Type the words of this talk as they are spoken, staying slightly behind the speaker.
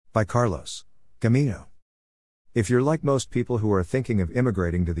By Carlos Gamino. If you're like most people who are thinking of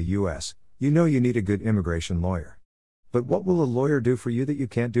immigrating to the US, you know you need a good immigration lawyer. But what will a lawyer do for you that you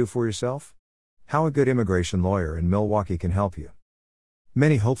can't do for yourself? How a good immigration lawyer in Milwaukee can help you.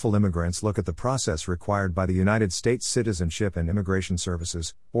 Many hopeful immigrants look at the process required by the United States Citizenship and Immigration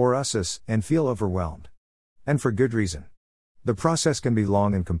Services, or USCIS, and feel overwhelmed. And for good reason. The process can be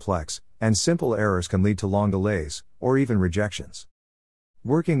long and complex, and simple errors can lead to long delays, or even rejections.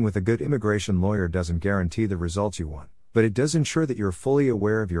 Working with a good immigration lawyer doesn't guarantee the results you want, but it does ensure that you're fully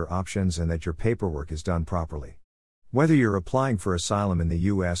aware of your options and that your paperwork is done properly. Whether you're applying for asylum in the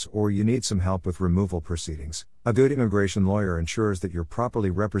US or you need some help with removal proceedings, a good immigration lawyer ensures that you're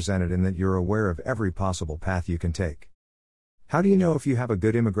properly represented and that you're aware of every possible path you can take. How do you know if you have a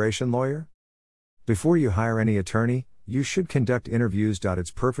good immigration lawyer? Before you hire any attorney, you should conduct interviews.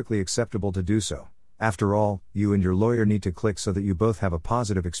 It's perfectly acceptable to do so. After all, you and your lawyer need to click so that you both have a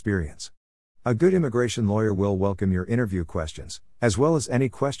positive experience. A good immigration lawyer will welcome your interview questions, as well as any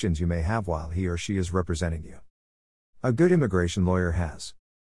questions you may have while he or she is representing you. A good immigration lawyer has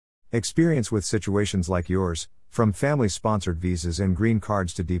experience with situations like yours, from family-sponsored visas and green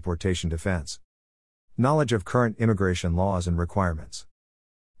cards to deportation defense. Knowledge of current immigration laws and requirements.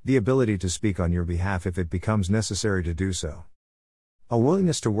 The ability to speak on your behalf if it becomes necessary to do so. A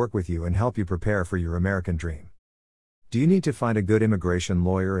willingness to work with you and help you prepare for your American dream. Do you need to find a good immigration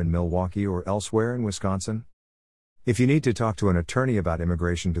lawyer in Milwaukee or elsewhere in Wisconsin? If you need to talk to an attorney about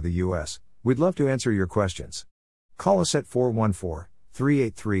immigration to the U.S., we'd love to answer your questions. Call us at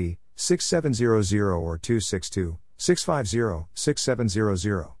 414-383-6700 or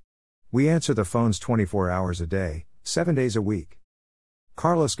 262-650-6700. We answer the phones 24 hours a day, 7 days a week.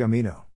 Carlos Gamino.